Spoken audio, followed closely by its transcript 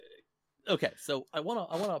Okay, so I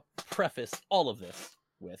wanna preface all of this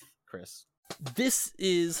with, Chris, this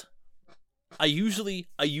is, I usually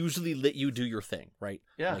let you do your thing, right?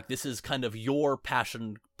 Yeah. Like, this is kind of your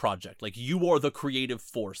passion project. Like, you are the creative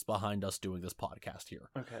force behind us doing this podcast here.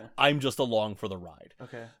 Okay. I'm just along for the ride.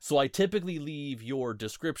 Okay. So I typically leave your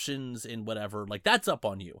descriptions in whatever, like, that's up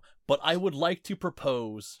on you. But I would like to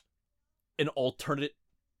propose an alternate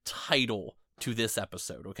title to this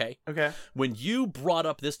episode, okay? Okay. When you brought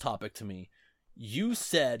up this topic to me, you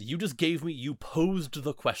posed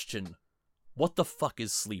the question, what the fuck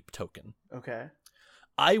is Sleep Token? Okay.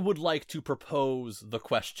 I would like to propose the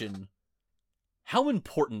question, how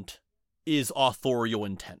important is authorial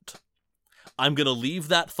intent? I'm going to leave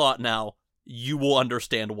that thought now. You will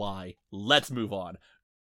understand why. Let's move on.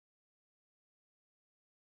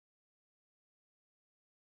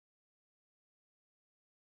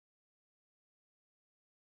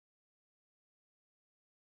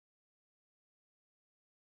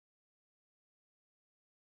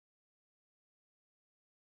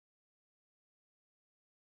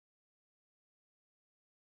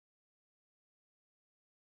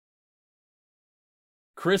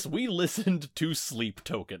 Chris, we listened to Sleep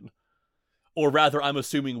Token. Or rather, I'm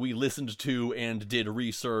assuming we listened to and did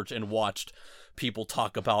research and watched people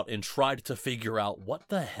talk about and tried to figure out what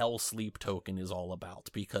the hell Sleep Token is all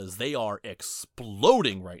about, because they are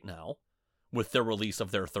exploding right now with the release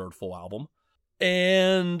of their third full album.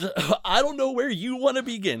 And I don't know where you want to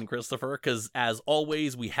begin, Christopher, because as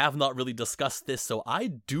always, we have not really discussed this, so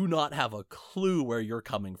I do not have a clue where you're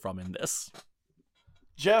coming from in this.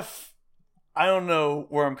 Jeff, I don't know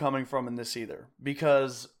where I'm coming from in this either,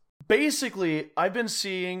 because basically I've been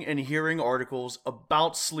seeing and hearing articles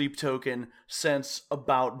about Sleep Token since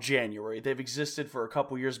about January. They've existed for a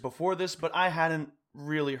couple years before this, but I hadn't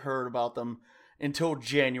really heard about them until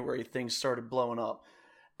January. Things started blowing up.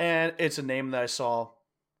 And it's a name that I saw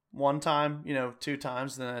one time, 2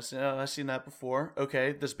 times. Then I said, oh, I've seen that before.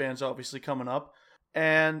 Okay, this band's obviously coming up.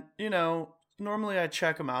 And, normally I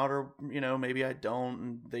check them out, or, maybe I don't,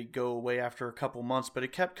 and they go away after a couple months. But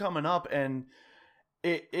it kept coming up, and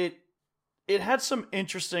it had some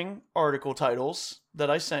interesting article titles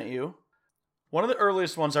that I sent you. One of the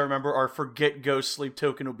earliest ones I remember are Forget Ghost, Sleep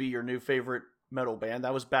Token will be your new favorite metal band.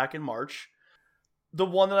 That was back in March. The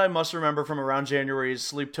one that I must remember from around January is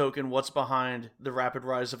Sleep Token, What's Behind the Rapid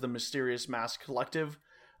Rise of the Mysterious Mass Collective,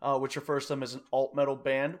 which refers to them as an alt-metal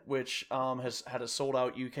band, which has had a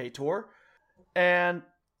sold-out UK tour. And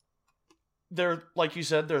like you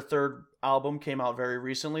said, their third album came out very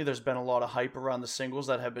recently. There's been a lot of hype around the singles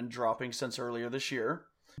that have been dropping since earlier this year.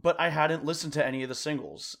 But I hadn't listened to any of the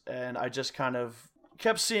singles, and I just kind of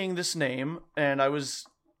kept seeing this name, and I was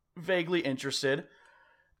vaguely interested.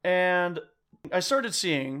 And I started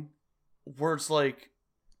seeing words like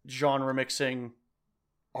genre mixing,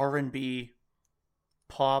 R&B,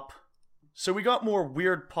 pop. So we got more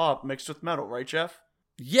weird pop mixed with metal, right, Jeff?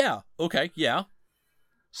 Yeah, okay, yeah.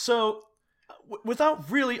 So,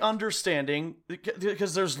 without really understanding,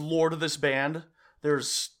 because there's lore to this band,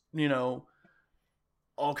 there's,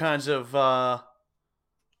 all kinds of, well,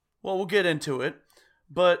 we'll get into it,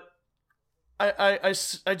 but I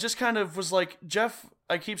just kind of was like, Jeff,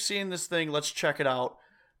 I keep seeing this thing, let's check it out.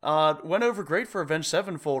 Went over great for Avenged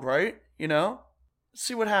Sevenfold, right?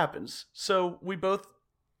 See what happens. So we both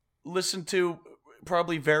listened to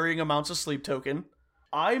probably varying amounts of Sleep Token.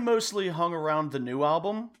 I mostly hung around the new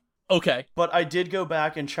album. Okay. But I did go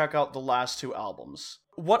back and check out the last 2 albums.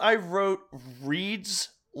 What I wrote reads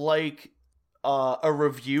like a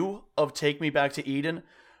review of Take Me Back to Eden,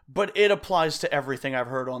 but it applies to everything I've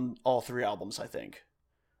heard on all 3 albums, I think.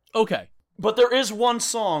 Okay. But there is one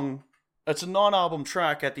song that's a non-album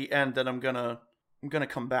track at the end that I'm gonna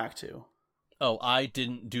come back to. Oh, I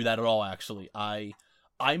didn't do that at all, actually.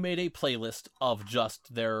 I made a playlist of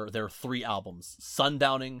just their 3 albums.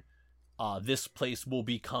 Sundowning, This Place Will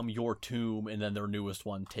Become Your Tomb, and then their newest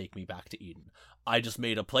one, Take Me Back to Eden. I just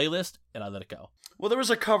made a playlist, and I let it go. Well, there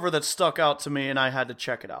was a cover that stuck out to me, and I had to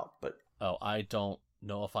check it out. But oh, I don't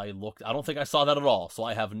know if I looked. I don't think I saw that at all, so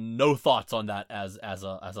I have no thoughts on that as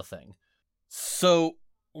a thing. So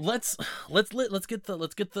let's get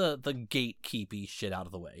the gatekeepy shit out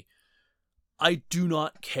of the way. I do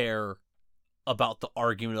not care about the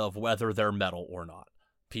argument of whether they're metal or not.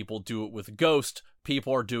 People do it with Ghost.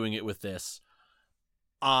 People are doing it with this.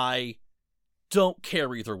 I don't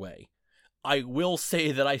care either way. I will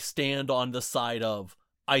say that I stand on the side of,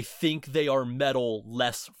 I think they are metal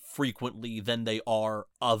less frequently than they are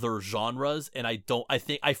other genres, and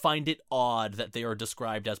I find it odd that they are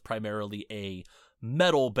described as primarily a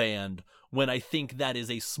metal band when I think that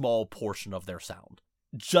is a small portion of their sound.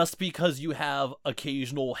 just because you have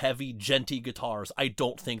occasional heavy, djenty guitars, I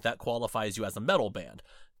don't think that qualifies you as a metal band.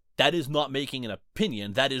 That is not making an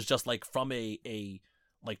opinion. That is just like from a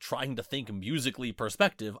like trying to think musically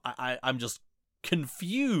perspective. I'm just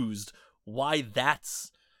confused why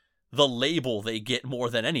that's the label they get more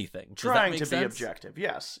than anything. Does Trying that make to sense? be objective.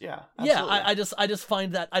 Yes. Yeah. Absolutely. Yeah. I just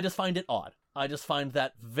find it odd. I just find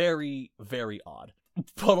that very, very odd.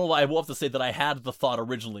 But I will have to say that I had the thought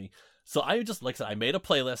originally. So I just, like I said, I made a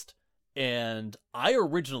playlist, and I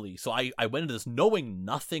went into this knowing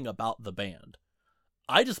nothing about the band.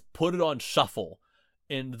 I just put it on shuffle,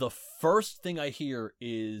 and the first thing I hear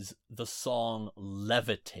is the song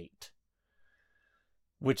Levitate,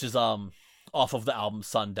 which is off of the album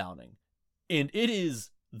Sundowning. And it is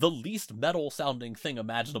the least metal sounding thing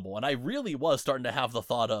imaginable, and I really was starting to have the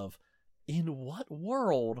thought of, in what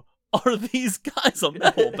world are these guys a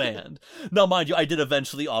metal band? Now, mind you, I did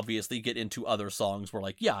eventually obviously get into other songs where,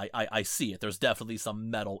 like, yeah, I see it. There's definitely some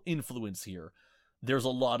metal influence here. There's a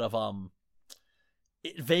lot of,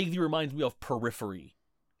 it vaguely reminds me of Periphery,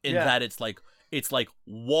 in that it's like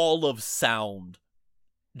wall of sound,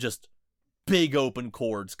 just big open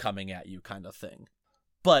chords coming at you kind of thing.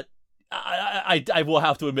 But I will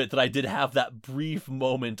have to admit that I did have that brief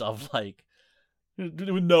moment of like,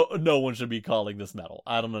 no one should be calling this metal.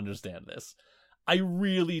 I don't understand this. I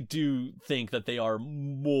really do think that they are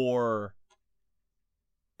more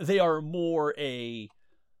a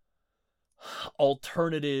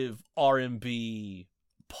alternative R&B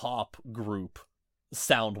pop group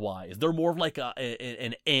sound-wise. They're more of like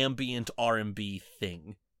an ambient R&B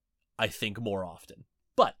thing, I think, more often.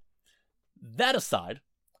 But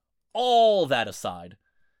all that aside,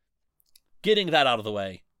 getting that out of the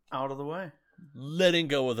way, letting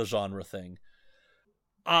go of the genre thing,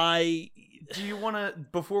 do you want to,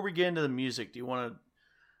 before we get into the music, do you want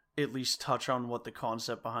to at least touch on what the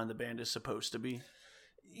concept behind the band is supposed to be?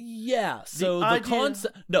 Yeah, so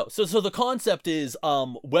the concept is,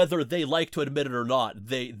 whether they like to admit it or not,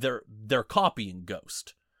 they're copying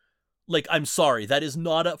Ghost. Like, I'm sorry, that is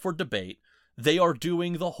not up for debate. They are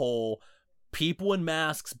doing the whole people in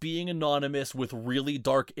masks being anonymous with really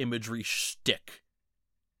dark imagery shtick.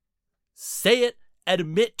 Say it,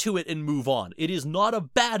 admit to it, and move on. It is not a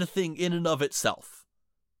bad thing in and of itself.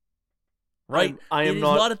 Right?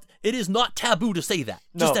 It is not taboo to say that.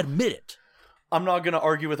 Just admit it. I'm not going to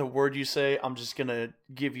argue with a word you say. I'm just going to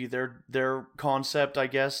give you their concept, I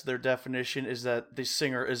guess. Their definition is that the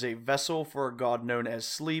singer is a vessel for a god known as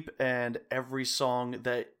Sleep, and every song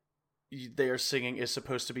that they are singing is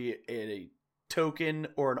supposed to be a token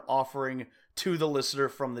or an offering to the listener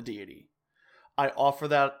from the deity. I offer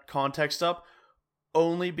that context up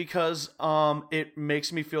only because it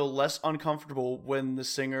makes me feel less uncomfortable when the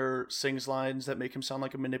singer sings lines that make him sound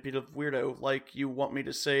like a manipulative weirdo. Like, you want me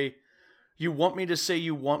to say you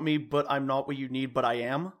want me, but I'm not what you need, but I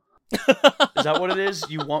am? Is that what it is?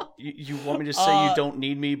 You want me to say you don't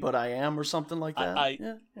need me, but I am, or something like that?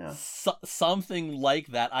 Yeah. Something like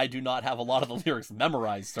that. I do not have a lot of the lyrics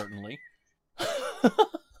memorized, certainly.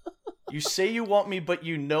 You say you want me, but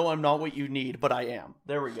you know I'm not what you need, but I am.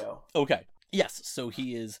 There we go. Okay. Yes, so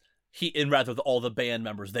all the band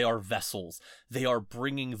members, they are vessels. They are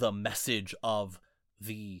bringing the message of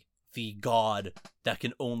the god that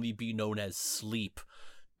can only be known as Sleep,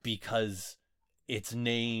 because its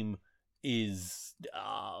name is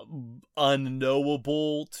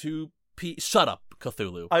unknowable to Shut up,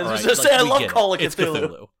 Cthulhu. I was just saying, I love calling it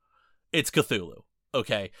Cthulhu. It's Cthulhu.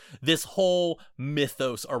 Okay, this whole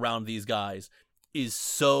mythos around these guys is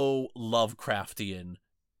so Lovecraftian,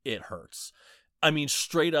 it hurts. I mean,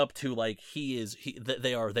 straight up to like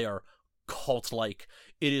they are cult-like.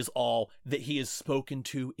 It is all that he is spoken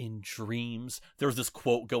to in dreams. There's this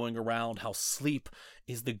quote going around how Sleep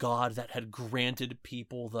is the god that had granted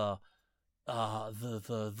people the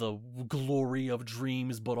glory of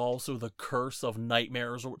dreams, but also the curse of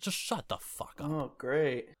nightmares. Or just shut the fuck up. Oh,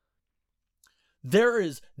 great. There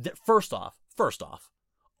is first off,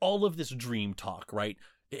 all of this dream talk, right?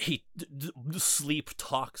 Sleep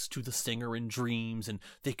talks to the singer in dreams, and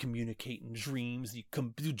they communicate in dreams. You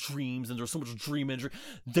do dreams, and there's so much dream imagery.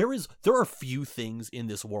 There are few things in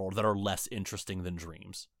this world that are less interesting than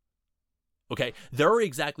dreams. Okay, there are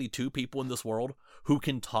exactly two people in this world who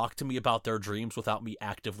can talk to me about their dreams without me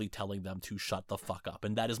actively telling them to shut the fuck up,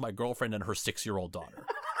 and that is my girlfriend and her 6-year-old daughter.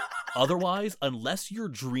 Otherwise, unless your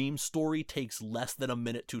dream story takes less than a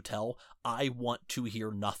minute to tell, I want to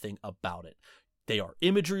hear nothing about it. They are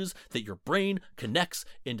images that your brain connects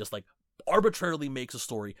and just like arbitrarily makes a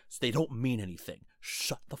story, so they don't mean anything.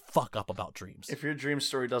 Shut the fuck up about dreams. If your dream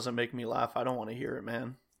story doesn't make me laugh, I don't want to hear it,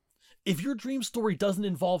 man. if your dream story doesn't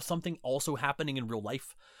involve something also happening in real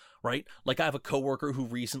life, right? Like I have a coworker who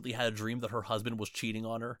recently had a dream that her husband was cheating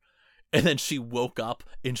on her. And then she woke up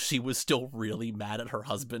and she was still really mad at her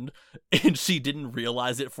husband. And she didn't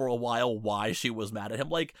realize it for a while why she was mad at him.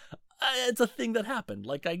 Like, it's a thing that happened.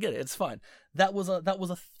 Like, I get it. It's fine. That was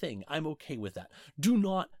a thing. I'm okay with that. Do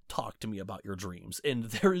not talk to me about your dreams. And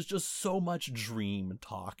there is just so much dream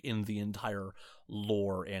talk in the entire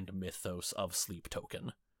lore and mythos of Sleep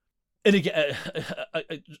Token. And again,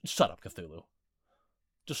 shut up, Cthulhu.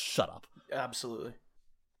 Just shut up. Absolutely.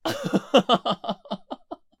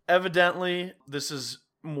 Evidently, this is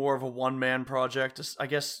more of a one-man project. I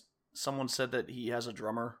guess someone said that he has a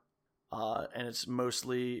drummer, and it's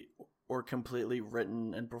mostly or completely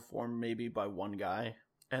written and performed maybe by one guy,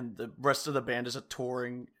 and the rest of the band is a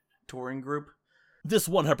touring group. This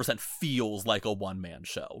 100% feels like a one-man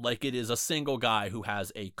show. Like it is a single guy who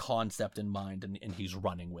has a concept in mind and he's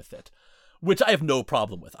running with it, which I have no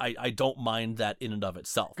problem with. I don't mind that in and of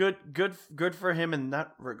itself. Good for him in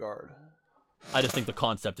that regard. I just think the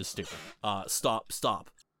concept is stupid.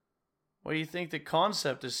 Stop. Well, you think the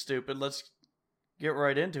concept is stupid? Let's get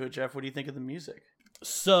right into it, Jeff. What do you think of the music?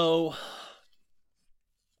 So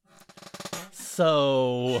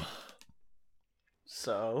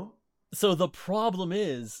the problem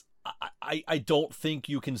is, I don't think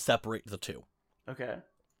you can separate the two. Okay.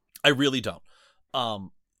 I really don't.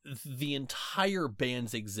 The entire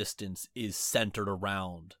band's existence is centered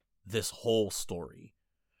around this whole story.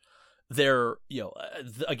 They're,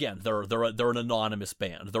 again, they're an anonymous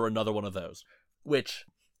band. They're another one of those, which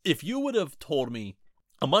if you would have told me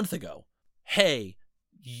a month ago, hey,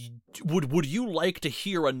 would you like to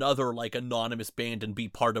hear another like anonymous band and be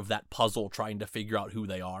part of that puzzle trying to figure out who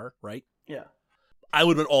they are, right? Yeah. I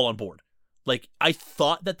would have been all on board. Like, I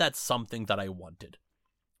thought that that's something that I wanted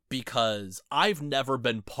because I've never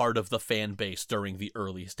been part of the fan base during the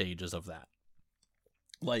early stages of that.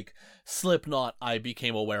 Like, Slipknot, I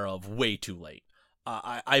became aware of way too late.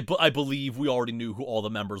 I believe we already knew who all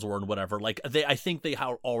the members were and whatever. Like, I think they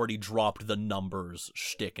had already dropped the numbers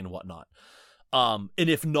shtick and whatnot. And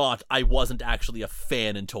if not, I wasn't actually a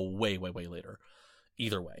fan until way, way, way later.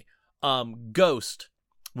 Either way. Ghost,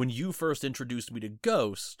 when you first introduced me to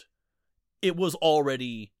Ghost, it was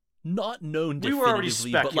already not known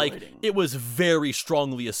definitively, but like, it was very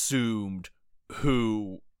strongly assumed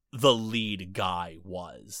who the lead guy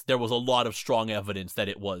was. There was a lot of strong evidence that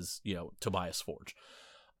it was, Tobias Forge.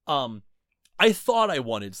 I thought I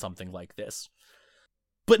wanted something like this.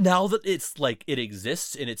 But now that it's like it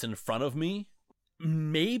exists and it's in front of me,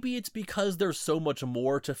 maybe it's because there's so much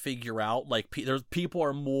more to figure out. Like people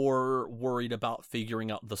are more worried about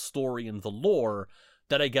figuring out the story and the lore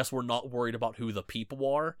that I guess we're not worried about who the people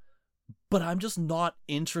are. But I'm just not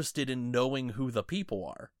interested in knowing who the people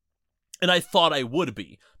are. And I thought I would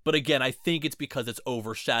be. But again, I think it's because it's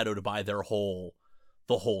overshadowed by the whole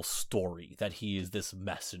story, that he is this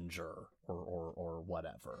messenger or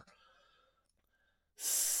whatever.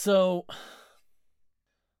 So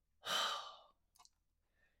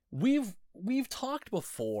we've talked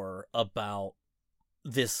before about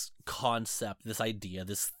this concept, this idea,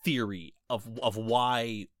 this theory of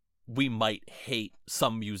why we might hate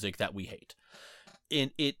some music that we hate.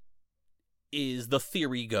 And it is, the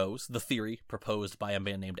theory proposed by a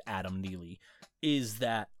man named Adam Neely, is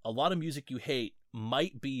that a lot of music you hate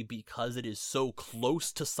might be because it is so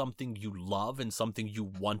close to something you love and something you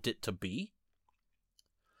want it to be,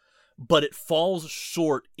 but it falls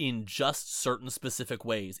short in just certain specific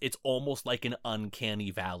ways. It's almost like an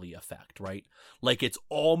uncanny valley effect, right? Like it's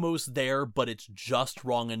almost there, but it's just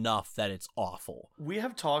wrong enough that it's awful. We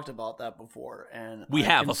have talked about that before, and we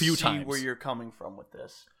have a few times. Where you're coming from with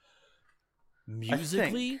this.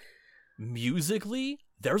 Musically,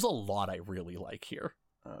 there's a lot I really like here.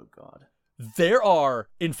 Oh, God. There are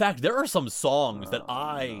some songs that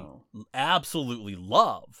I absolutely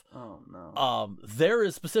love. Oh, no. There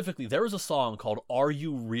is a song called Are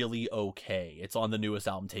You Really Okay? It's on the newest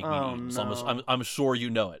album, Take Me to Eden. So I'm sure you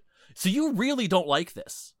know it. So you really don't like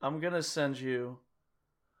this. I'm going to send you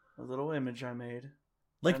a little image I made.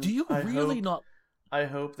 Like, do you really not? I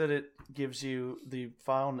hope that it gives you the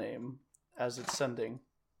file name as it's sending.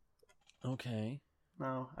 Okay.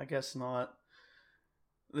 No, I guess not.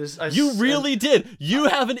 You really did. You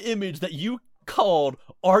have an image that you called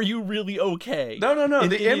 "Are You Really Okay?" No.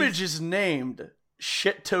 The image is named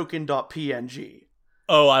shittoken.png.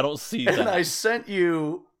 Oh, I don't see that. And I sent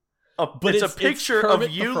you it's a picture of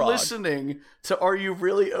you listening to "Are You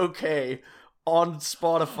Really Okay?" on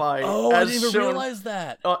Spotify. Oh, I didn't even realize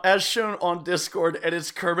that. As shown on Discord, and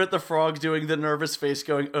it's Kermit the Frog doing the nervous face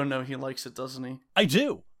going, "Oh no, he likes it, doesn't he?" I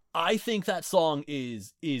do. I think that song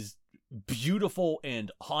is beautiful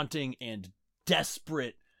and haunting and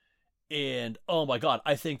desperate, and oh my god,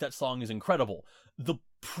 I think that song is incredible. The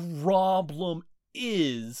problem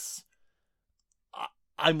is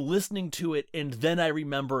I'm listening to it and then I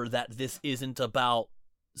remember that this isn't about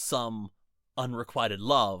some unrequited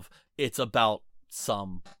love. It's about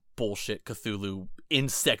some bullshit Cthulhu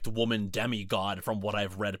insect woman demigod from what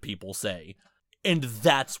I've read people say. And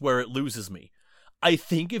that's where it loses me. I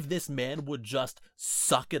think if this man would just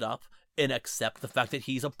suck it up and accept the fact that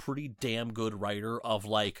he's a pretty damn good writer of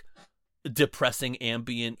like depressing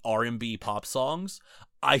ambient R&B pop songs,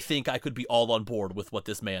 I think I could be all on board with what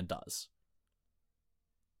this man does.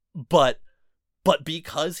 But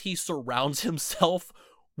because he surrounds himself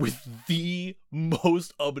with the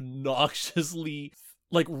most obnoxiously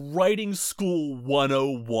like writing school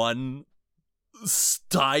 101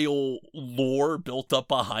 style lore built up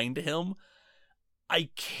behind him, I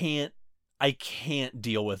can't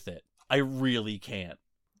deal with it. I really can't.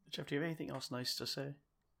 Jeff, do you have anything else nice to say? Do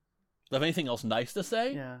you have anything else nice to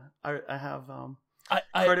say? Yeah, I have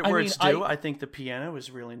credit where it's due. I think the piano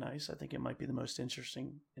is really nice. I think it might be the most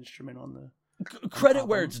interesting instrument on the credit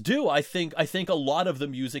where it's due. I think a lot of the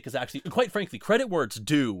music is actually, quite frankly, credit where it's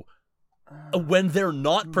due. When they're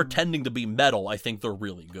not pretending to be metal, I think they're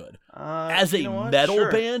really good. As a metal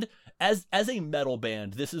band, as a metal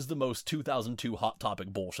band, this is the most 2002 Hot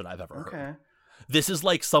Topic bullshit I've ever heard. This is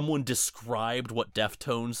like someone described what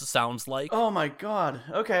Deftones sounds like. Oh my god.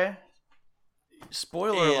 Okay.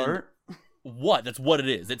 Spoiler alert. What? That's what it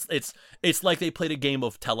is. It's like they played a game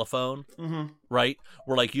of telephone, right?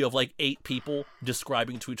 Where like you have like 8 people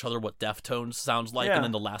describing to each other what Deftones sounds like, and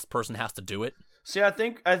then the last person has to do it. See, I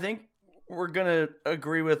think we're gonna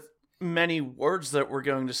agree with many words that we're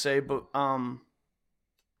going to say, but I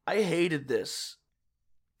hated this.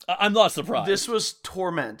 I'm not surprised. This was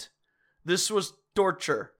torment. This was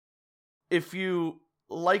torture. If you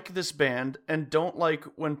like this band and don't like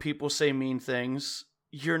when people say mean things,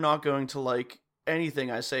 you're not going to like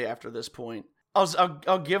anything I say after this point.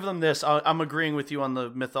 I'll give them this. I'm agreeing with you on the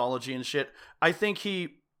mythology and shit. I think he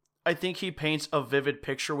paints a vivid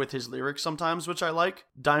picture with his lyrics sometimes, which I like.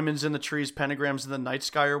 Diamonds in the trees, pentagrams in the night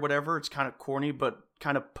sky, or whatever. It's kind of corny, but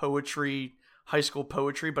kind of poetry, high school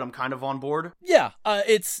poetry, but I'm kind of on board. Yeah,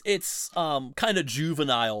 it's kind of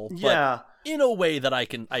juvenile, but in a way that I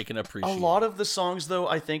can appreciate. A lot of the songs, though,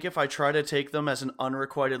 I think if I try to take them as an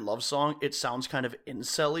unrequited love song, it sounds kind of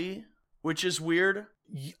incel-y, which is weird.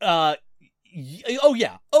 Oh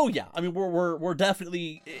yeah. I mean, we're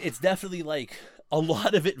definitely, it's definitely like a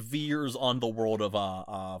lot of it veers on the world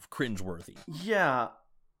of cringeworthy. Yeah,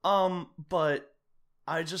 but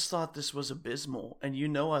I just thought this was abysmal, and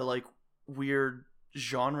I like weird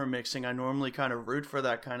genre mixing. I normally kind of root for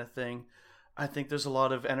that kind of thing. I think there's a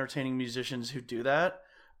lot of entertaining musicians who do that.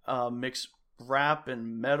 Mix rap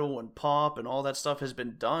and metal and pop and all that stuff has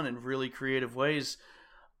been done in really creative ways.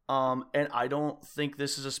 And I don't think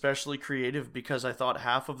this is especially creative because I thought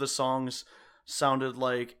half of the songs sounded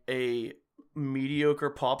like a mediocre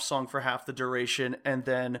pop song for half the duration, and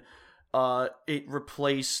then it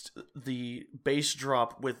replaced the bass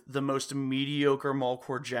drop with the most mediocre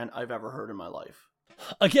mallcore gent I've ever heard in my life.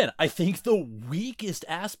 Again, I think the weakest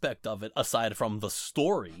aspect of it, aside from the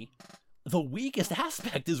story, the weakest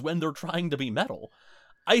aspect is when they're trying to be metal.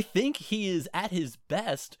 I think he is at his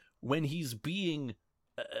best when he's being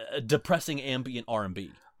depressing ambient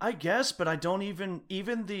R&B. I guess, but I don't even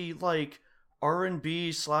the like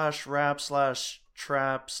R&B / rap /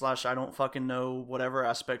 trap / I don't fucking know whatever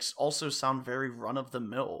aspects also sound very run of the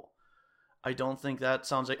mill. I don't think that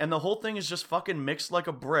sounds like, and the whole thing is just fucking mixed like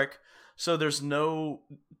a brick. So there's no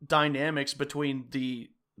dynamics between the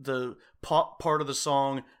pop part of the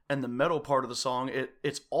song and the metal part of the song.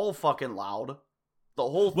 It's all fucking loud. The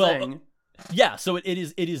whole thing. Yeah, so it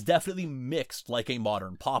is definitely mixed like a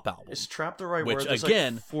modern pop album. Is trap the right word? There's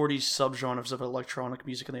again, like 40 subgenres of electronic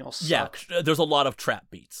music and they all suck. Yeah, there's a lot of trap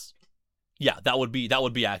beats. Yeah, that would be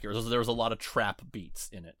accurate. There's a lot of trap beats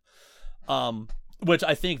in it. Which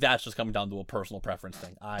I think that's just coming down to a personal preference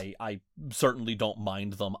thing. I certainly don't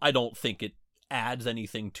mind them. I don't think it adds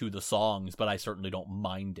anything to the songs, but I certainly don't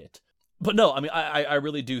mind it. But no, I mean, I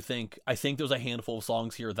really do think, there's a handful of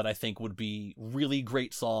songs here that I think would be really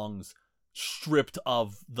great songs stripped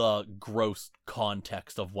of the gross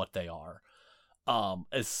context of what they are.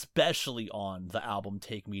 Especially on the album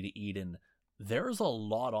Take Me to Eden. There's a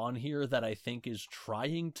lot on here that I think is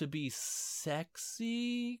trying to be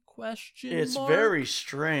sexy, ? It's very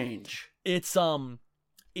strange. It's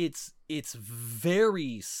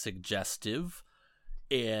very suggestive,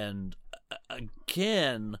 and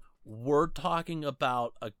again, we're talking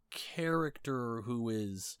about a character who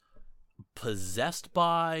is possessed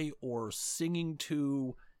by or singing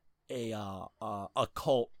to a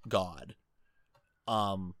occult god.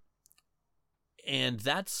 And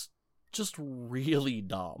that's just really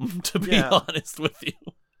dumb, to be honest with you.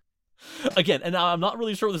 Again, and I'm not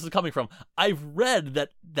really sure where this is coming from. I've read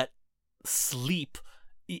that sleep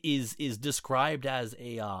is described as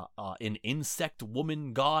an insect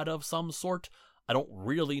woman god of some sort. I don't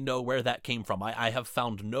really know where that came from. I have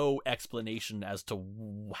found no explanation as to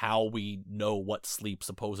how we know what sleep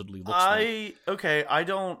supposedly looks like. Okay, I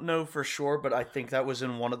don't know for sure, but I think that was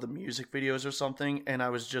in one of the music videos or something, and I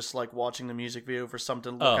was just like watching the music video for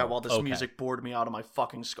something to look at while this music bored me out of my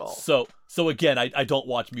fucking skull. So again, I don't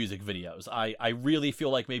watch music videos. I really feel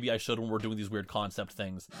like maybe I should when we're doing these weird concept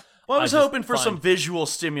things. Well, I was hoping for some visual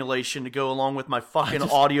stimulation to go along with my fucking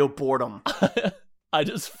audio boredom. I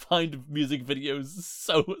just find music videos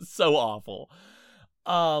so awful.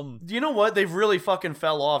 You know what? They've really fucking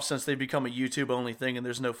fell off since they become a YouTube only thing, and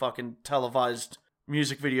there's no fucking televised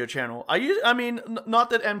music video channel. I mean, not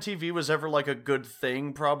that MTV was ever like a good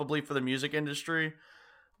thing, probably for the music industry,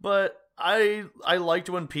 but I liked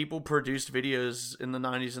when people produced videos in the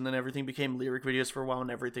 90s, and then everything became lyric videos for a while, and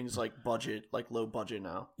everything's like low budget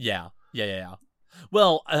now. Yeah.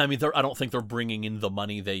 Well, I mean, I don't think they're bringing in the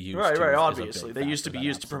money they used to. Right, obviously. They used to be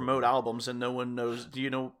used to promote albums, and no one knows.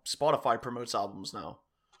 Spotify promotes albums now.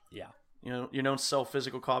 Yeah. You don't sell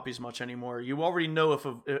physical copies much anymore. You already know if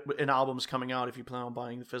an album's coming out if you plan on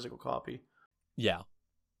buying the physical copy. Yeah.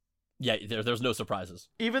 Yeah, there's no surprises.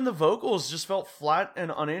 Even the vocals just felt flat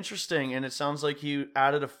and uninteresting, and it sounds like he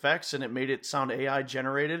added effects and it made it sound AI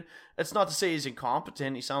generated. It's not to say he's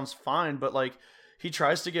incompetent. He sounds fine, but like... He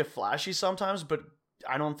tries to get flashy sometimes, but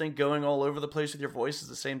I don't think going all over the place with your voice is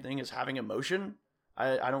the same thing as having emotion.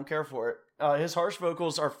 I don't care for it. His harsh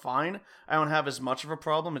vocals are fine. I don't have as much of a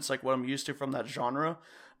problem. It's like what I'm used to from that genre.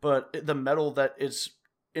 But the metal that is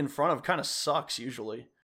in front of kind of sucks usually.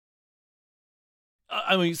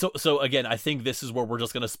 I mean, so again, I think this is where we're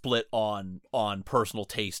just going to split on personal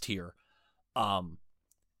taste here.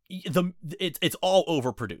 It's all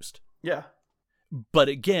overproduced. Yeah. But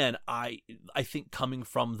again, I think coming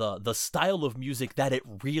from the style of music that it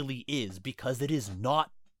really is, because it is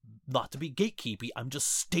not to be gatekeepy. I'm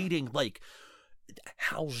just stating like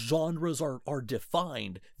how genres are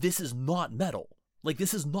defined. This is not metal. Like,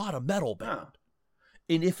 this is not a metal band.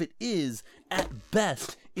 And if it is, at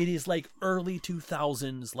best, it is like early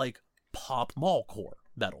 2000s like pop mallcore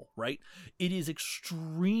metal, right? It is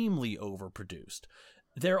extremely overproduced.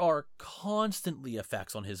 There are constantly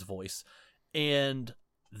effects on his voice. And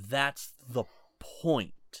that's the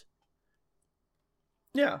point.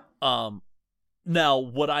 Yeah. Now,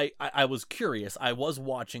 what I was curious. I was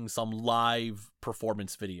watching some live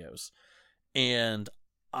performance videos, and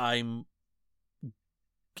I'm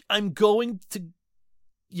going to,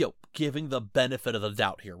 giving the benefit of the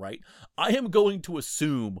doubt here, right? I am going to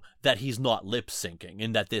assume that he's not lip syncing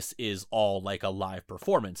and that this is all like a live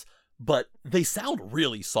performance, but they sound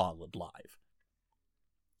really solid live.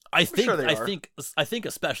 I think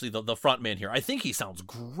especially the front man here. I think he sounds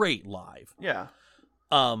great live. Yeah.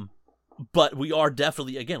 But we are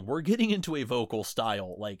definitely, again, we're getting into a vocal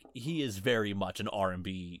style. Like, he is very much an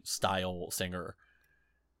R&B style singer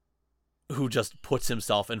who just puts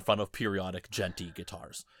himself in front of periodic djenty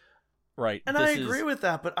guitars. Right. And I agree with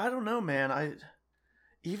that, but I don't know, man.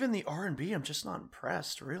 Even the R&B, I'm just not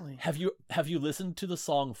impressed, really. Have you listened to the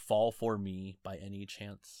song Fall For Me by any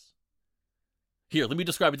chance? Here, let me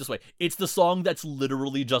describe it this way. It's the song that's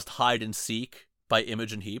literally just Hide and Seek by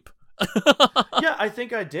Imogen Heap. Yeah, I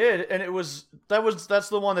think I did, and that's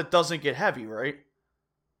the one that doesn't get heavy, right?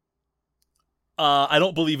 I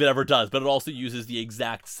don't believe it ever does, but it also uses the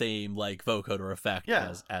exact same like vocoder effect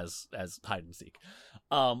as Hide and Seek.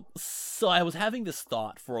 So I was having this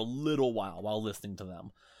thought for a little while listening to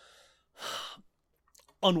them.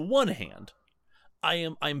 On one hand,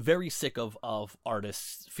 I'm very sick of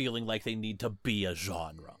artists feeling like they need to be a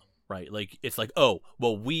genre, right? Like, it's like, oh,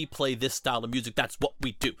 well, we play this style of music, that's what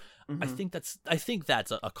we do. Mm-hmm. I think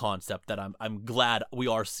that's a concept that I'm glad we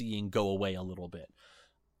are seeing go away a little bit.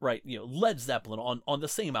 Right, Led Zeppelin on the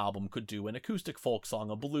same album could do an acoustic folk song,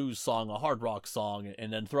 a blues song, a hard rock song,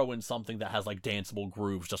 and then throw in something that has like danceable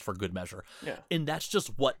grooves just for good measure. Yeah. And that's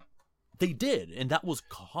just what they did, and that was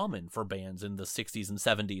common for bands in the 60s and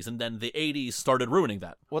 70s, and then the 80s started ruining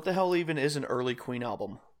that. What the hell even is an early Queen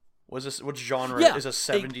album? What genre is a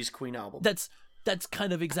 70s Queen album? That's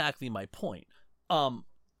kind of exactly my point. I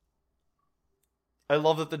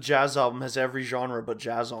love that the jazz album has every genre but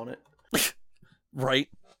jazz on it. Right?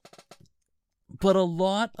 But a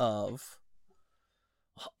lot of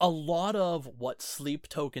what Sleep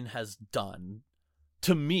Token has done,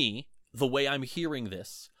 to me, the way I'm hearing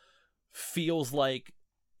this, feels like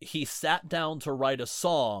he sat down to write a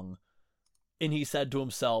song and he said to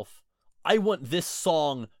himself, I want this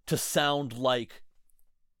song to sound like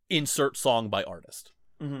insert song by artist.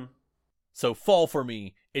 Mm-hmm. So Fall For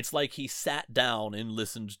Me, it's like he sat down and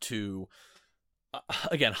listened to,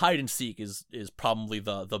 again, Hide and Seek is probably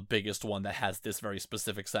the biggest one that has this very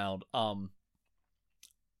specific sound.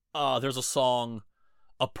 There's a song,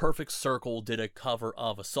 A Perfect Circle did a cover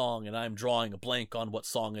of a song, and I'm drawing a blank on what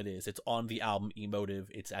song it is. It's on the album Emotive.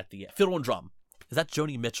 It's at the Fiddle and Drum. Is that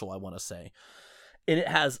Joni Mitchell, I want to say? And it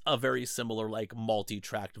has a very similar, like,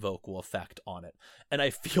 multi-tracked vocal effect on it. And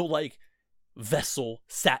I feel like Vessel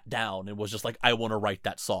sat down and was just like, I want to write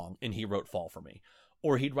that song, and he wrote Fall For Me.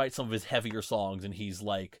 Or he'd write some of his heavier songs, and he's,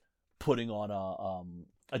 like, putting on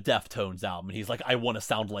a Deftones album, and he's like, I want to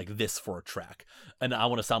sound like this for a track, and I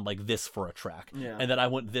want to sound like this for a track, and then I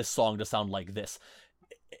want this song to sound like this.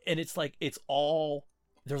 And it's like, it's all,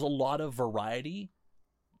 there's a lot of variety,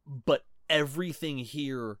 but everything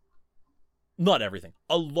here, not everything,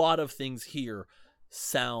 a lot of things here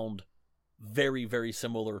sound very, very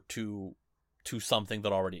similar to something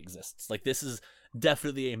that already exists. Like, this is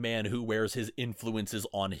definitely a man who wears his influences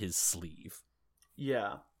on his sleeve.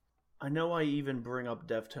 Yeah. I know I even bring up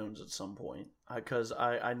Deftones at some point, because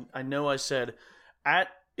I know I said, at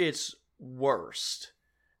its worst,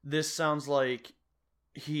 this sounds like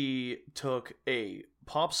he took a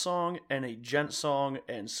pop song and a gent song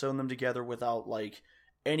and sewn them together without, like,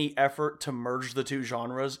 any effort to merge the two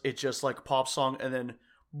genres. It's just like pop song and then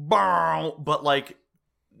but like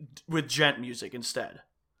with gent music instead,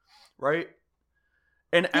 right?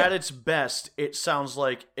 And at its best, it sounds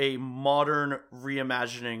like a modern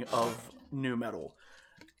reimagining of nu metal,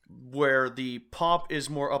 where the pop is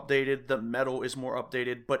more updated, the metal is more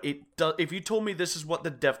updated. But it does. If you told me this is what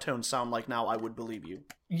the Deftones sound like now, I would believe you.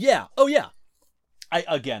 Yeah. Oh yeah.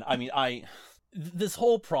 This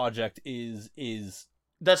whole project is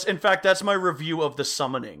that's my review of The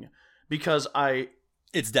Summoning, because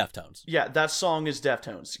it's Deftones. Yeah, that song is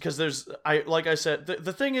Deftones. Because like I said,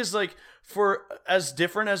 the thing is, like, for as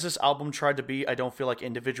different as this album tried to be, I don't feel like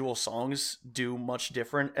individual songs do much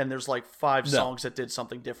different. And there's like 5 songs that did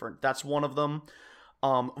something different. That's one of them.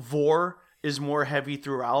 Vor is more heavy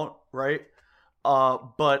throughout, right?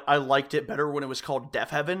 But I liked it better when it was called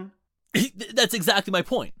Death Heaven. That's exactly my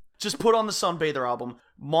point. Just put on the Sunbather album.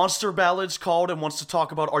 Monster Ballads called and wants to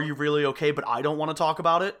talk about Are You Really Okay? But I don't want to talk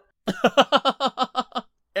about it.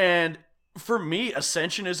 And for me,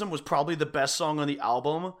 Ascensionism was probably the best song on the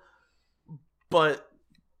album, but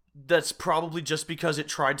that's probably just because it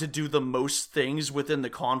tried to do the most things within the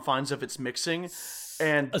confines of its mixing.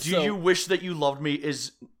 And Do You Wish That You Loved Me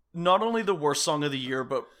is not only the worst song of the year,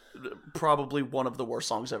 but probably one of the worst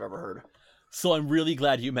songs I've ever heard. So I'm really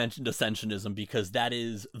glad you mentioned Ascensionism, because that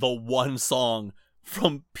is the one song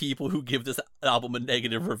from people who give this album a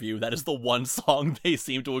negative review. That is the one song they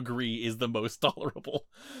seem to agree is the most tolerable.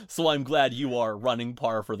 So I'm glad you are running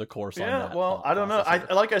par for the course on that. Yeah, well, I don't know.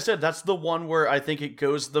 Like I said, that's the one where I think it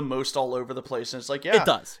goes the most all over the place. And it's like, yeah, it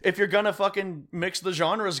does. If you're gonna fucking mix the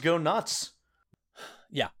genres, go nuts.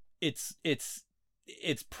 Yeah, it's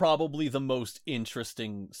probably the most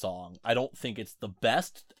interesting song. I don't think it's the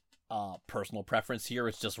best. Personal preference here.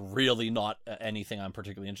 It's just really not anything I'm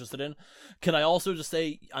particularly interested in. Can I also just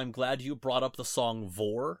say I'm glad you brought up the song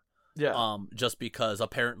Vor? Yeah. Just because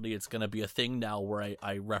apparently it's going to be a thing now where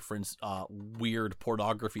I reference weird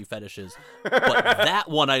pornography fetishes. But that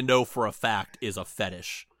one I know for a fact is a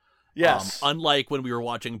fetish. Yes. Unlike when we were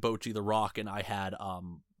watching Bocchi the Rock and I had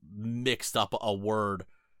mixed up a word.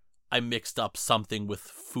 I mixed up something with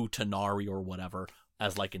futanari or whatever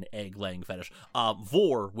as like an egg-laying fetish.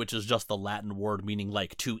 Vor, which is just the Latin word meaning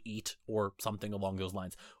like to eat or something along those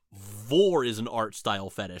lines. Vor is an art style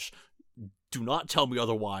fetish. Do not tell me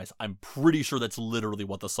otherwise. I'm pretty sure that's literally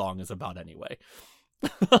what the song is about anyway.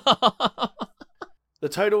 The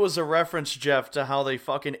title is a reference, Jeff, to how they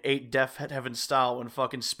fucking ate Death Heaven style and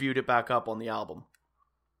fucking spewed it back up on the album.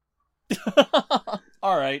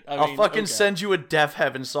 Alright. I'll fucking send you a Death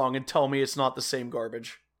Heaven song and tell me it's not the same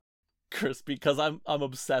garbage. Chris, because I'm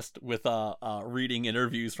obsessed with reading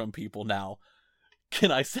interviews from people now.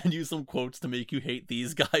 Can I send you some quotes to make you hate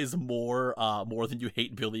these guys more than you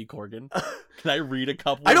hate Billy Corgan? Can I read a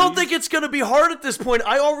couple? I don't think it's gonna be hard at this point.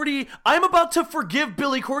 I'm about to forgive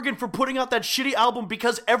Billy Corgan for putting out that shitty album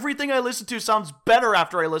because everything I listen to sounds better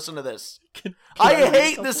after I listen to this. I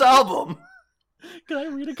hate this album. Can I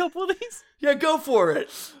read a couple of these? Yeah, go for it.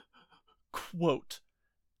 Quote: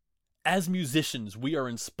 As musicians, we are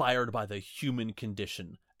inspired by the human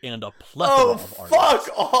condition and a plethora of artists.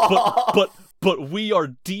 Fuck off! But we are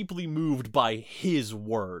deeply moved by his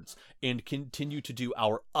words and continue to do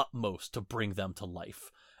our utmost to bring them to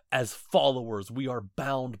life. As followers, we are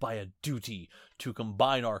bound by a duty to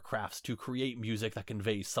combine our crafts to create music that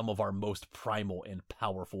conveys some of our most primal and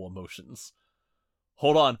powerful emotions.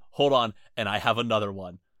 Hold on, and I have another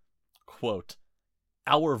one. Quote,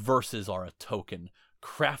 our verses are a token,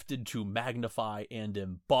 crafted to magnify and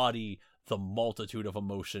embody the multitude of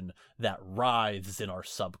emotion that writhes in our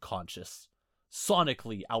subconscious.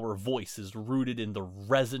 Sonically, our voice is rooted in the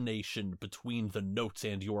resonation between the notes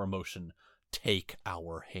and your emotion. Take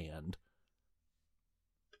our hand.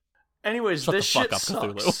 Anyways, Shut this the fuck shit up,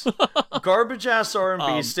 sucks. Cthulhu. Garbage ass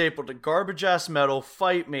R&B stapled to garbage ass metal.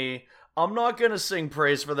 Fight me. I'm not gonna sing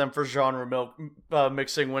praise for them for genre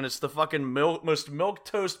mixing when it's the fucking most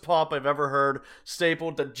milquetoast pop I've ever heard,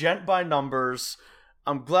 stapled to gent by numbers.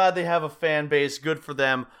 I'm glad they have a fan base. Good for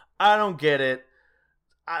them. I don't get it.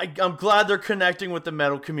 I'm glad they're connecting with the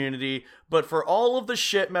metal community, but for all of the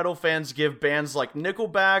shit metal fans give bands like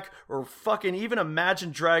Nickelback or fucking even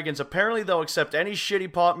Imagine Dragons, apparently they'll accept any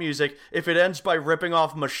shitty pop music if it ends by ripping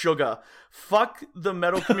off Meshuggah. Fuck the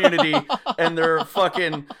metal community and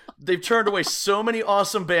they've turned away so many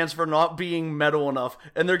awesome bands for not being metal enough,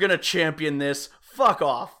 and they're gonna champion this. Fuck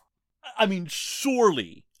off. I mean,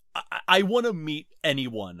 surely, I want to meet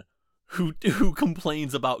anyone who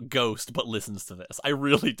complains about Ghost but listens to this. I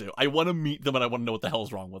really do. I want to meet them and I want to know what the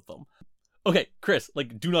hell's wrong with them. Okay, Chris,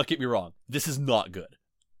 do not get me wrong. This is not good.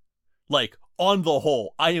 On the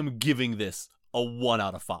whole, I am giving this a 1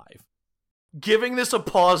 out of 5. Giving this a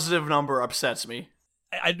positive number upsets me.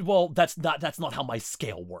 Well, that's not how my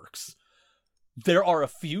scale works. There are a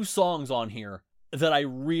few songs on here that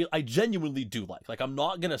I genuinely do like. I'm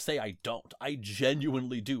not gonna say I don't. I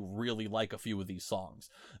genuinely do really like a few of these songs.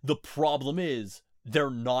 The problem is, they're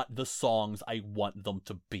not the songs I want them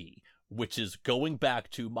to be, which is going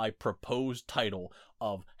back to my proposed title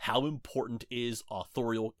of how important is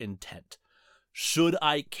authorial intent. Should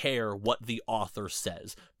I care what the author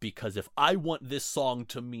says? Because if I want this song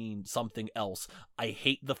to mean something else, I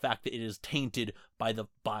hate the fact that it is tainted by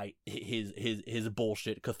his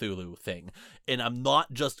bullshit Cthulhu thing. And I'm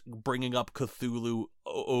not just bringing up Cthulhu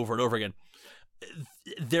over and over again.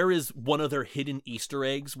 There is one of their hidden Easter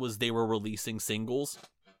eggs was they were releasing singles,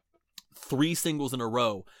 3 singles in a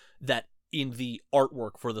row, that in the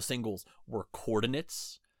artwork for the singles were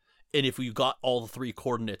coordinates. And if you got all the 3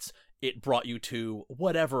 coordinates, it brought you to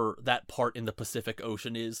whatever that part in the Pacific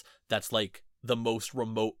Ocean is that's the most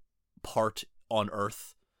remote part on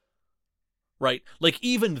Earth. Right?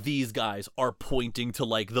 Even these guys are pointing to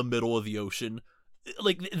the middle of the ocean.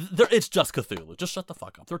 It's just Cthulhu. Just shut the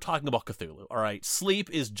fuck up. They're talking about Cthulhu, all right? Sleep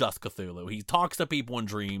is just Cthulhu. He talks to people in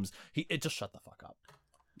dreams. Just shut the fuck up.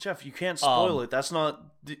 Jeff, you can't spoil it. That's not...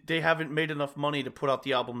 They haven't made enough money to put out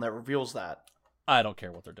the album that reveals that. I don't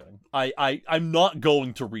care what they're doing. I'm not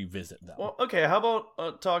going to revisit them. Well, okay, how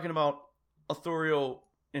about talking about authorial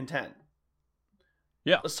intent?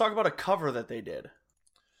 Yeah. Let's talk about a cover that they did.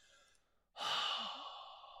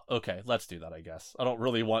 Okay, let's do that, I guess. I don't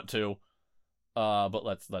really want to, but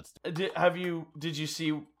let's. Did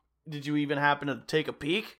you even happen to take a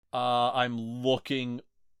peek? I'm looking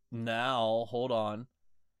now. Hold on.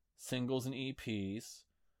 Singles and EPs.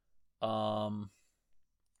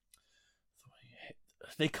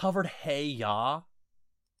 They covered Hey Ya.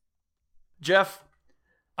 Jeff,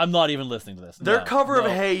 I'm not even listening to this. Their cover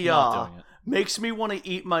of Hey Ya makes me want to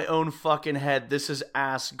eat my own fucking head. This is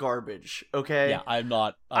ass garbage, okay? Yeah,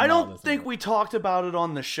 I don't think we talked about it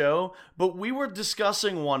on the show, but we were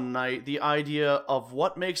discussing one night the idea of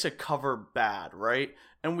what makes a cover bad, right?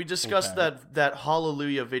 And we discussed that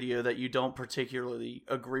Hallelujah video that you don't particularly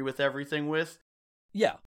agree with everything with.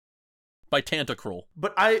 Yeah. By Tantacruel.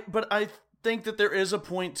 But I think that there is a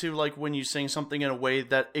point to when you sing something in a way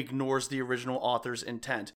that ignores the original author's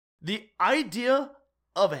intent. The idea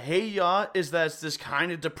of Hey Ya is that it's this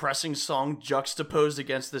kind of depressing song juxtaposed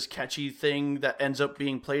against this catchy thing that ends up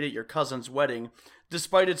being played at your cousin's wedding,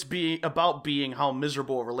 despite it's being how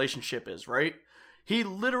miserable a relationship is, right? He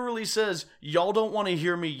literally says, y'all don't want to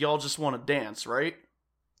hear me, y'all just want to dance, right?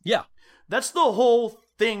 Yeah. That's the whole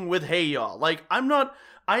thing with Hey Ya.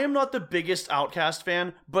 I am not the biggest Outkast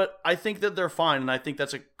fan, but I think that they're fine, and I think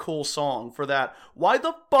that's a cool song for that. Why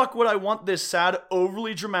the fuck would I want this sad,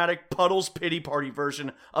 overly dramatic Puddles Pity Party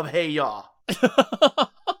version of Hey Ya?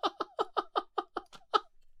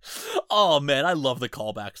 Oh man, I love the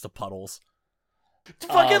callbacks to Puddles.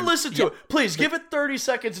 Fucking listen to it. Please, give it 30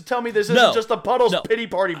 seconds and tell me this isn't just a Puddles Pity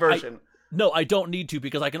Party version. No, I don't need to,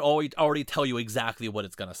 because I can already tell you exactly what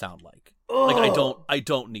it's gonna sound like. Ugh. Like I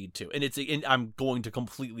don't need to, and I'm going to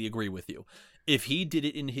completely agree with you. If he did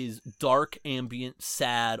it in his dark, ambient,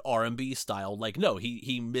 sad R&B style, like, no,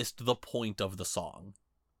 he missed the point of the song.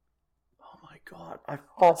 Oh my god, I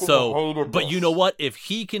fucking hated but this. you know what? If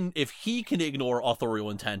he can ignore authorial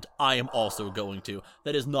intent, I am also going to.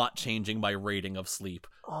 That is not changing my rating of Sleep.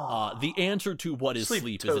 The answer to what is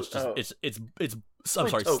Sleep is I'm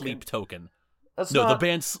sorry, Token. Sleep Token. That's no, not... the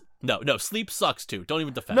band's no. Sleep sucks too. Don't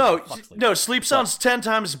even defend. No, Sleep sounds 10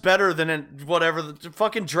 times better than whatever. The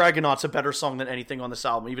fucking Dragonaut's a better song than anything on this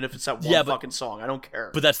album, even if it's that one fucking song. I don't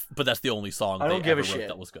care. But that's the only song I don't they give ever a wrote shit.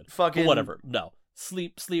 that was good. Fucking but whatever. No,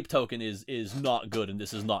 Sleep Token is not good, and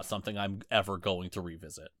this is not something I'm ever going to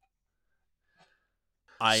revisit.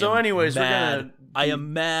 I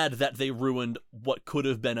am mad that they ruined what could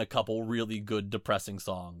have been a couple really good depressing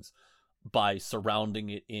songs by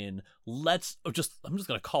surrounding it in I'm just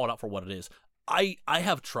gonna call it out for what it is. I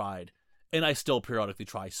have tried, and I still periodically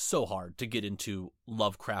try so hard to get into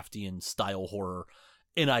Lovecraftian style horror,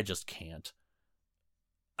 and I just can't.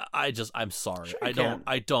 I'm sorry. Sure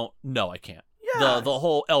I don't no, I can't. Yeah. The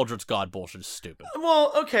whole Eldritch God bullshit is stupid.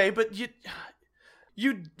 Well, okay, but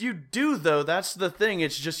you do though. That's the thing.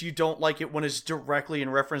 It's just you don't like it when it's directly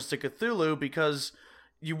in reference to Cthulhu, because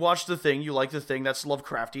you watch The Thing, you like The Thing, that's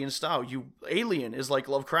Lovecraftian style. Alien is like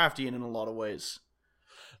Lovecraftian in a lot of ways.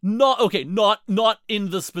 Not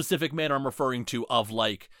in the specific manner I'm referring to of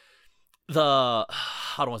like how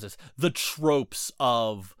do I want to say this? The tropes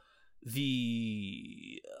of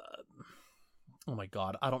the oh my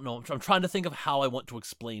god, I don't know. I'm trying to think of how I want to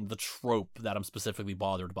explain the trope that I'm specifically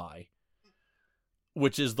bothered by,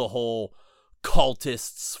 which is the whole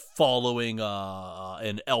cultists following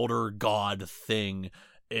an elder god thing,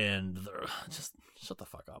 and just shut the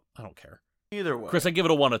fuck up. I don't care. Either way, Chris, I give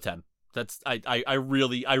it a 1 out of 10. That's I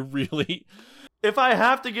really. If I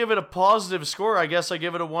have to give it a positive score, I guess I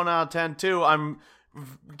give it a 1 out of 10 too.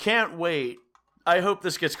 Can't wait. I hope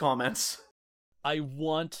this gets comments. I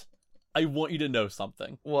want you to know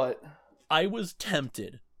something. What? I was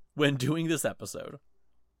tempted when doing this episode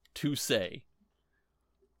to say,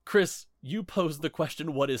 Chris, you posed the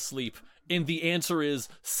question, what is sleep? And the answer is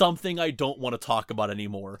something I don't want to talk about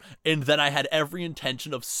anymore. And then I had every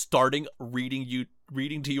intention of starting reading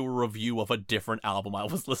to you a review of a different album I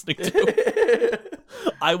was listening to.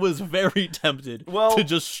 I was very tempted to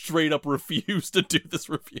just straight up refuse to do this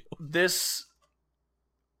review.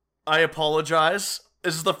 I apologize.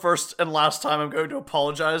 This is the first and last time I'm going to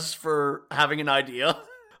apologize for having an idea.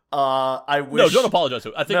 I wish. No, don't apologize to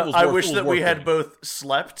it. I wish that we had both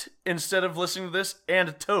slept instead of listening to this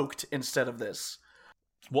and toked instead of this.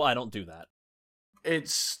 Well, I don't do that. It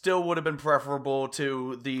still would have been preferable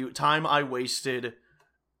to the time I wasted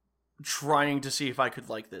trying to see if I could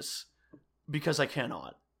like this, because I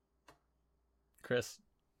cannot. Chris,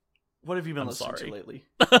 what have you been listening to lately?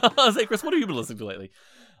 I was like, Chris, what have you been listening to lately?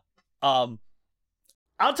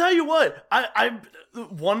 I'll tell you what, I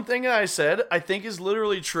one thing I said I think is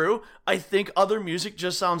literally true. I think other music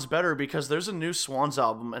just sounds better, because there's a new Swans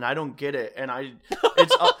album and I don't get it, and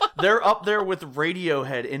they're up there with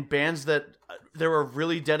Radiohead in bands that there are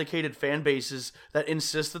really dedicated fan bases that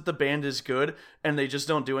insist that the band is good, and they just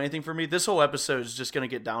don't do anything for me. This whole episode is just gonna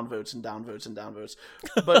get downvotes and downvotes and downvotes.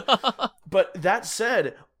 But that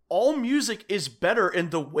said, all music is better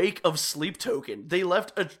in the wake of Sleep Token. They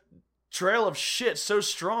left a trail of shit so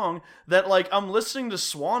strong that, like, I'm listening to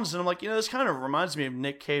Swans and I'm like, this kind of reminds me of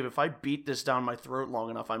Nick Cave. If I beat this down my throat long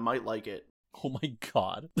enough, I might like it. Oh my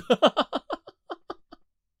god.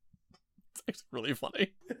 It's really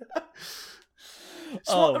funny.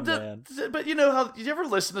 Man. But you know how you ever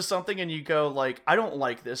listen to something and you go like, I don't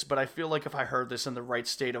like this, but I feel like if I heard this in the right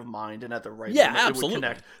state of mind and at the right moment, absolutely. It would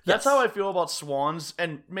connect. That's how I feel about Swans,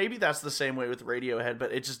 and maybe that's the same way with Radiohead,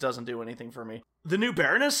 but it just doesn't do anything for me. The new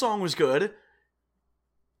Baroness song was good.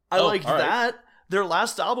 I liked that. Their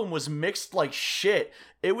last album was mixed like shit.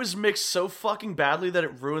 It was mixed so fucking badly that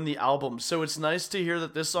it ruined the album. So it's nice to hear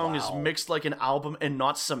that this song is mixed like an album and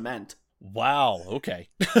not cement. Wow, okay.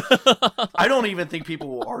 I don't even think people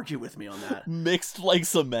will argue with me on that. Mixed like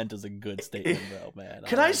cement is a good statement, though, man.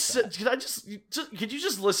 Could you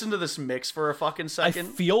just listen to this mix for a fucking second?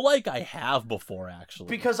 I feel like I have before, actually.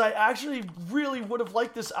 Because I actually really would have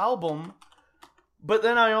liked this album. But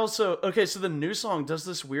then I also... Okay, so the new song does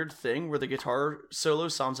this weird thing where the guitar solo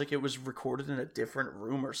sounds like it was recorded in a different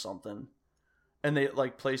room or something. And they,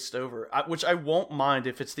 like, placed over. Which I won't mind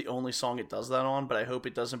if it's the only song it does that on, but I hope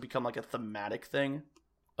it doesn't become, like, a thematic thing.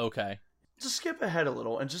 Okay. Just skip ahead a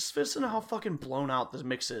little and just listen to how fucking blown out this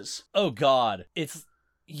mix is. Oh, God. It's...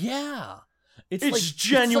 Yeah. It's like,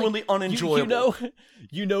 genuinely unenjoyable.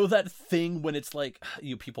 You know that thing when it's like,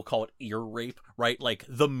 people call it ear rape, right? Like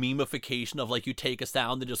the memification of like you take a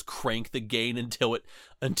sound and just crank the gain until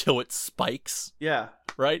it spikes. Yeah.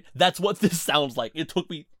 Right? That's what this sounds like. It took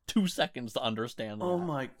me 2 seconds to understand that. Oh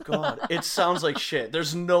my god. It sounds like shit.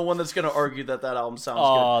 There's no one that's going to argue that album sounds good.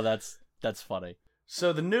 Oh, that's funny.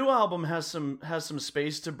 So the new album has some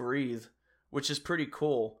space to breathe, which is pretty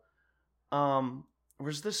cool.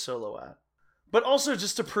 Where's this solo at? But also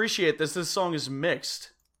just appreciate this song is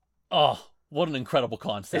mixed. Oh, what an incredible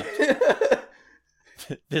concept.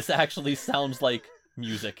 This actually sounds like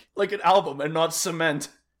music. Like an album and not cement.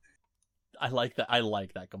 I like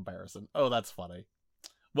that comparison. Oh, that's funny.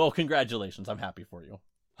 Well, congratulations. I'm happy for you.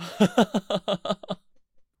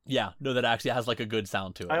 Yeah, no, that actually has like a good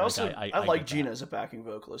sound to it. I also I like Gina that. as a backing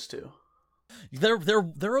vocalist too. They're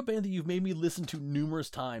a band that you've made me listen to numerous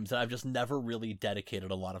times, and I've just never really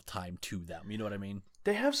dedicated a lot of time to them. You know what I mean?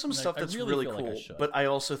 They have some stuff that's really cool, but I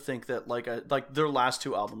also think that like their last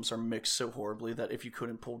 2 albums are mixed so horribly that if you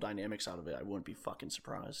couldn't pull dynamics out of it, I wouldn't be fucking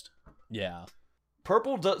surprised. Yeah.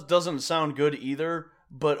 Purple doesn't sound good either,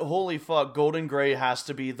 but holy fuck, Golden Grey has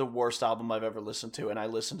to be the worst album I've ever listened to, and I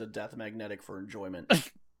listened to Death Magnetic for enjoyment.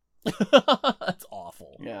 That's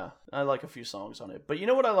awful. Yeah, I like a few songs on it. But you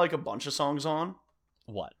know what I like a bunch of songs on?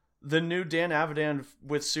 What? The new Dan Avidan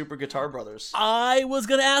with Super Guitar Brothers. I was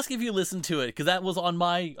going to ask if you listened to it, because that was on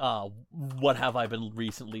my what have I been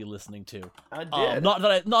recently listening to. I did. Not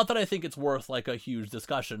that I think it's worth like a huge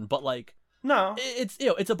discussion, but like no,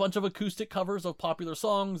 it's a bunch of acoustic covers of popular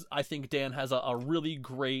songs. I think Dan has a really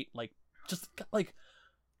great just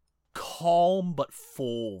calm but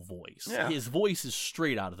full voice. Yeah. His voice is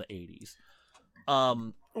straight out of the 80s.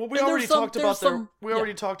 Well, we already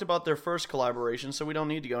talked about their first collaboration, so we don't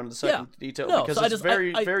need to go into the second detail because it's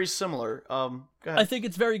very similar. Go ahead. I think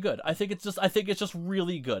it's very good. I think it's just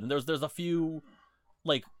really good. And there's a few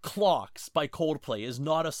like Clocks by Coldplay is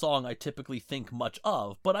not a song I typically think much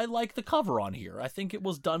of, but I like the cover on here. I think it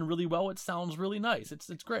was done really well. It sounds really nice. It's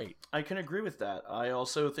great. I can agree with that. I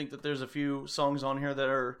also think that there's a few songs on here that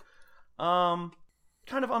are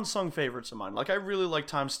kind of unsung favorites of mine. Like I really like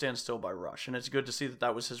Time Stands Still by Rush, and it's good to see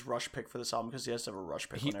that was his Rush pick for this album because he has to have a Rush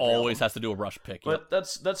pick. He always has to do a Rush pick. But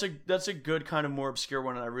that's a good kind of more obscure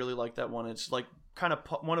one, and I really like that one. It's like kind of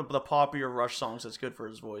one of the poppier Rush songs that's good for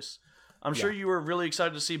his voice. I'm sure you were really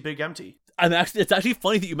excited to see Big Empty. It's actually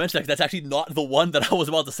funny that you mentioned that, 'cause that's actually not the one that I was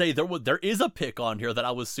about to say. There is a pick on here that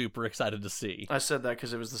I was super excited to see. I said that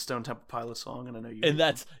because it was the Stone Temple Pilots song, and I know you. And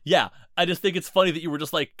that's I just think it's funny that you were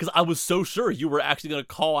just like, because I was so sure you were actually going to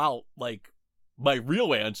call out like my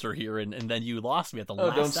real answer here, and then you lost me at the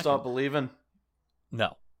last Don't second. Stop Believing.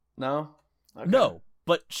 No. Okay. No,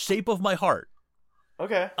 but Shape of My Heart.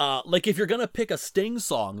 Okay. Like if you're gonna pick a Sting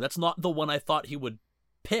song, that's not the one I thought he would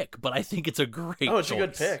pick, but I think it's a great it's choice. A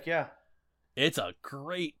good pick, yeah. It's a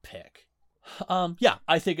great pick.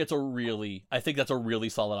 I think that's a really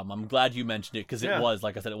solid album. I'm glad you mentioned it because it was,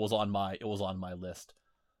 like I said, it was on my list.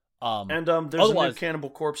 And there's a new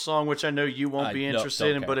Cannibal Corpse song which I know you won't be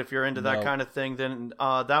interested in, but if you're into that kind of thing, then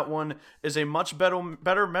that one is a much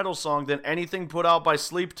better metal song than anything put out by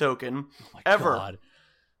Sleep Token ever. God.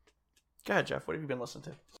 Go ahead, Jeff. What have you been listening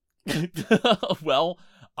to? Well,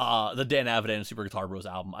 the Dan Avidan and Super Guitar Bros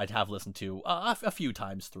album I'd have listened to a few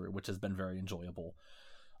times through, which has been very enjoyable.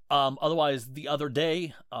 Otherwise, the other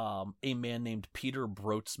day, a man named Peter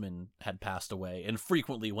Brotzman had passed away, and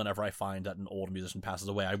frequently whenever I find that an old musician passes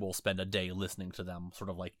away, I will spend a day listening to them,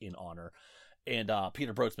 sort of like in honor. And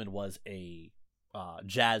Peter Brotzman was a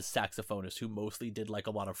jazz saxophonist who mostly did like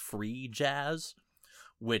a lot of free jazz,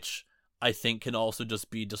 which I think can also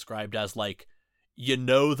just be described as like,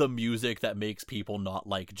 the music that makes people not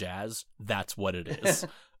like jazz. That's what it is.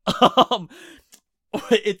 So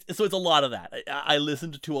it's a lot of that. I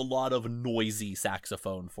listened to a lot of noisy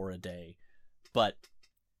saxophone for a day, but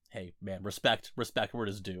hey, man, respect where it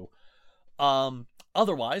is due.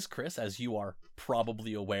 Otherwise, Chris, as you are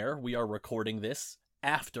probably aware, we are recording this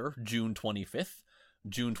after June 25th.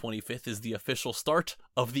 June 25th is the official start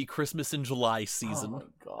of the Christmas in July season. Oh my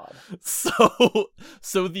god.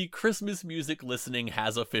 So the Christmas music listening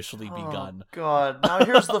has officially begun. God, now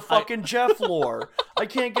here's the fucking Jeff lore. I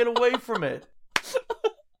can't get away from it.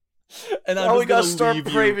 And now we gotta start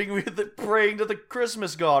praying to the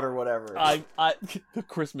Christmas god or whatever. The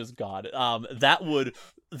Christmas god.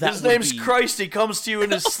 His name's Christ. He comes to you in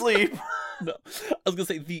his sleep. No, I was gonna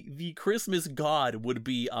say the Christmas god would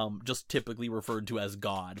be just typically referred to as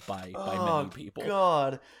God by many people.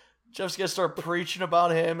 God, Jeff's gonna start preaching about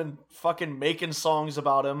him and fucking making songs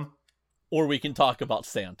about him. Or we can talk about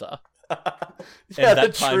Santa. Yeah, the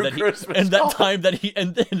true Christmas. And that time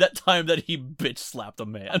that he bitch slapped a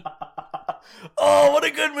man. Oh, what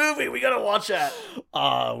a good movie! We gotta watch that.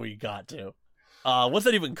 We got to. What's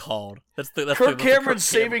that even called? That's Kirk Cameron's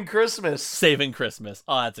Saving Christmas. Saving Christmas.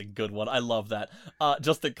 Oh, that's a good one. I love that.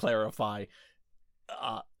 Just to clarify,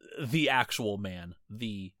 the actual man,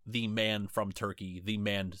 the man from Turkey, the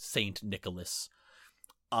man Saint Nicholas,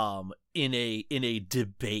 in a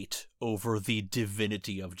debate over the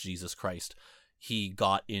divinity of Jesus Christ, he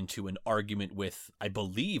got into an argument with, I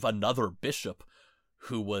believe, another bishop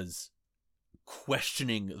who was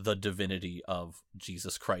questioning the divinity of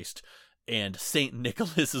Jesus Christ. And Saint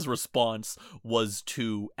Nicholas's response was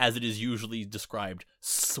to, as it is usually described,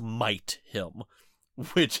 smite him,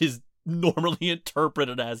 which is normally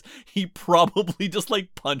interpreted as he probably just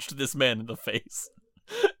like punched this man in the face.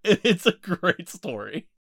 It's a great story.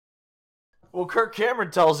 Well, Kirk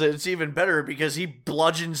Cameron tells it's even better because he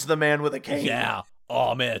bludgeons the man with a cane. Yeah.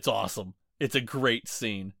 Oh man, it's awesome. It's a great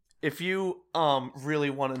scene. If you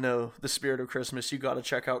really want to know the spirit of Christmas, you got to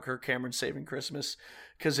check out Kirk Cameron's Saving Christmas,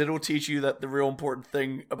 because it'll teach you that the real important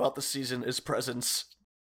thing about the season is presents.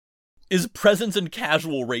 Is presents and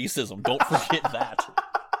casual racism. Don't forget that.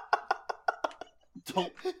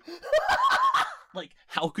 Don't. Like,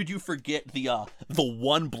 how could you forget the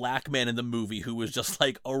one black man in the movie who was just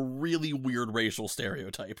like a really weird racial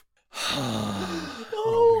stereotype?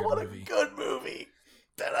 Oh, what a good movie.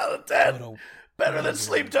 10 out of 10. Better than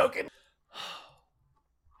Sleep Token.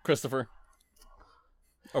 Christopher,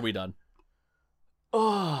 are we done?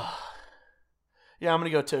 Oh. Yeah, I'm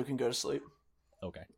going to go to sleep. Okay.